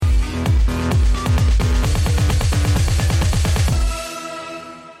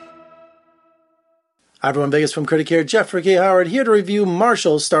Hi everyone, Vegas film critic here, Jeffrey K. Howard, here to review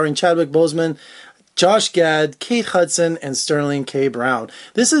Marshall, starring Chadwick Boseman, Josh Gad, Kate Hudson, and Sterling K. Brown.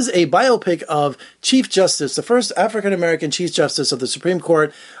 This is a biopic of Chief Justice, the first African-American Chief Justice of the Supreme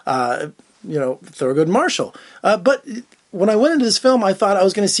Court, Thurgood Marshall. But when I went into this film, I thought I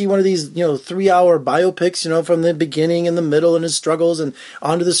was going to see one of these, 3-hour biopics, from the beginning and the middle and his struggles and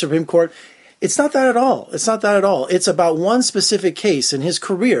onto the Supreme Court. It's not that at all. It's about one specific case in his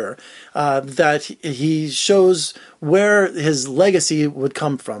career that he shows where his legacy would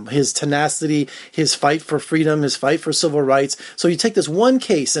come from, his tenacity, his fight for freedom, his fight for civil rights. So you take this one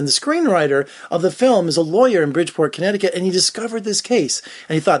case, and the screenwriter of the film is a lawyer in Bridgeport, Connecticut, and he discovered this case,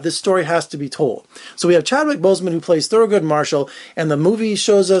 and he thought this story has to be told. So we have Chadwick Boseman, who plays Thurgood Marshall, and the movie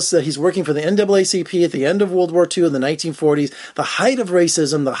shows us that he's working for the NAACP at the end of World War II in the 1940s, the height of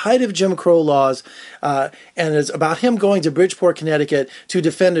racism, the height of Jim Crow laws, and it's about him going to Bridgeport, Connecticut to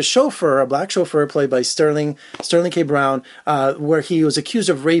defend a chauffeur, a black chauffeur played by Sterling K. Brown, where he was accused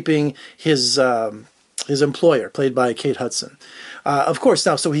of raping his employer, played by Kate Hudson. Of course,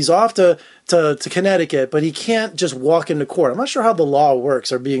 now, so he's off to Connecticut, but he can't just walk into court. I'm not sure how the law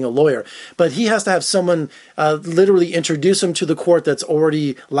works, or being a lawyer, but he has to have someone literally introduce him to the court that's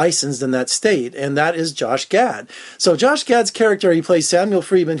already licensed in that state, and that is Josh Gad. So Josh Gad's character, he plays Samuel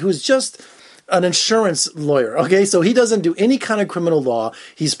Friedman, who's just an insurance lawyer, okay? So he doesn't do any kind of criminal law.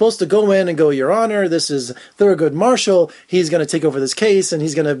 He's supposed to go in and go, Your Honor, this is Thurgood Marshall. He's going to take over this case, and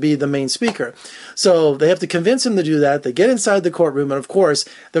he's going to be the main speaker. So they have to convince him to do that. They get inside the courtroom, and of course,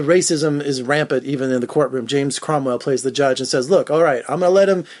 the racism is rampant even in the courtroom. James Cromwell plays the judge and says, look, all right, I'm going to let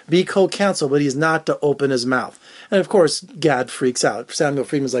him be co-counsel, but he's not to open his mouth. And of course, Gad freaks out. Samuel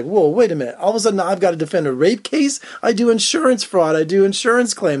Friedman's like, whoa, wait a minute. All of a sudden, I've got to defend a rape case? I do insurance fraud. I do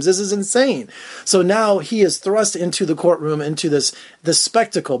insurance claims. This is insane. So now he is thrust into the courtroom, into this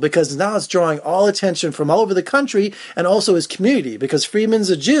spectacle, because now it's drawing all attention from all over the country and also his community, because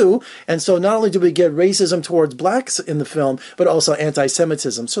Friedman's a Jew. And so not only do we get racism towards blacks in the film, but also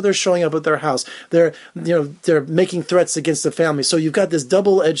anti-Semitism. So they're showing up at their house. They're making threats against the family. So you've got this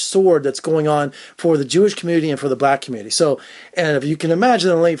double-edged sword that's going on for the Jewish community and for the black community. So, and if you can imagine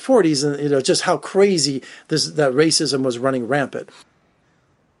in the late 40s, and just how crazy that racism was running rampant.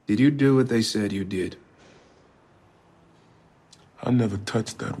 Did you do what they said you did? I never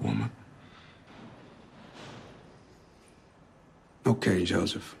touched that woman. Okay,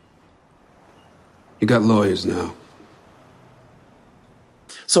 Joseph. You got lawyers now.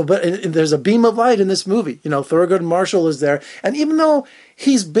 So, but there's a beam of light in this movie. Thurgood Marshall is there. And even though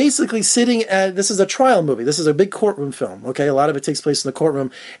he's basically sitting this is a trial movie. This is a big courtroom film, okay? A lot of it takes place in the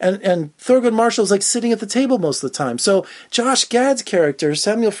courtroom. And Thurgood Marshall's like sitting at the table most of the time. So Josh Gad's character,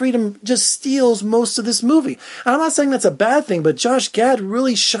 Samuel Friedman, just steals most of this movie. And I'm not saying that's a bad thing, but Josh Gad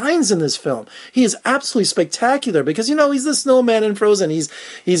really shines in this film. He is absolutely spectacular because, he's the snowman in Frozen.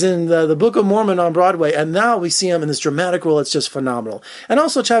 He's in the Book of Mormon on Broadway. And now we see him in this dramatic role. It's just phenomenal. And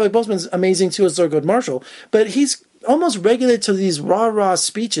also Chadwick Boseman's amazing too as Thurgood Marshall, but he's almost regulated to these rah-rah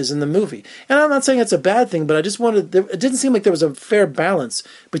speeches in the movie. And I'm not saying it's a bad thing, but I just it didn't seem like there was a fair balance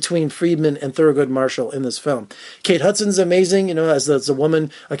between Friedman and Thurgood Marshall in this film. Kate Hudson's amazing, as the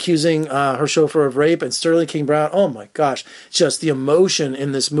woman accusing her chauffeur of rape, and Sterling K. Brown, oh my gosh, just the emotion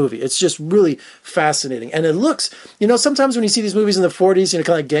in this movie. It's just really fascinating. And it looks, sometimes when you see these movies in the 40s, kind of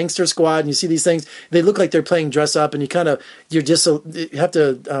like Gangster Squad, and you see these things, they look like they're playing dress up, and you have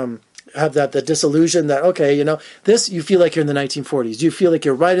to have that disillusion that, okay, this, you feel like you're in the 1940s. You feel like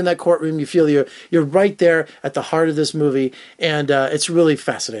you're right in that courtroom. You feel you're right there at the heart of this movie. And it's really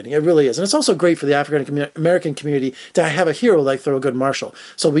fascinating. It really is. And it's also great for the African American community to have a hero like Thurgood Marshall.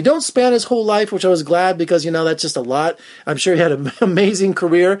 So we don't span his whole life, which I was glad, because, that's just a lot. I'm sure he had an amazing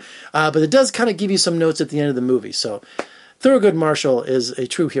career, but it does kind of give you some notes at the end of the movie. So Thurgood Marshall is a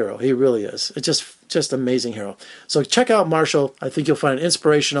true hero. He really is. It's just amazing hero. So check out Marshall. I think you'll find it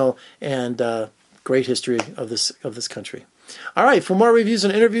inspirational and great history of this country. All right, for more reviews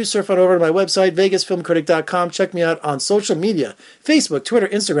and interviews, surf on over to my website, vegasfilmcritic.com. Check me out on social media, Facebook, Twitter,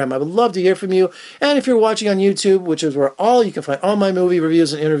 Instagram. I would love to hear from you. And if you're watching on YouTube, which is where you can find all my movie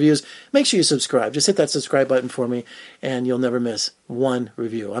reviews and interviews, make sure you subscribe. Just hit that subscribe button for me, and you'll never miss one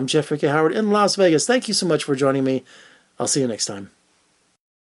review. I'm Jeffrey K. Howard in Las Vegas. Thank you so much for joining me. I'll see you next time.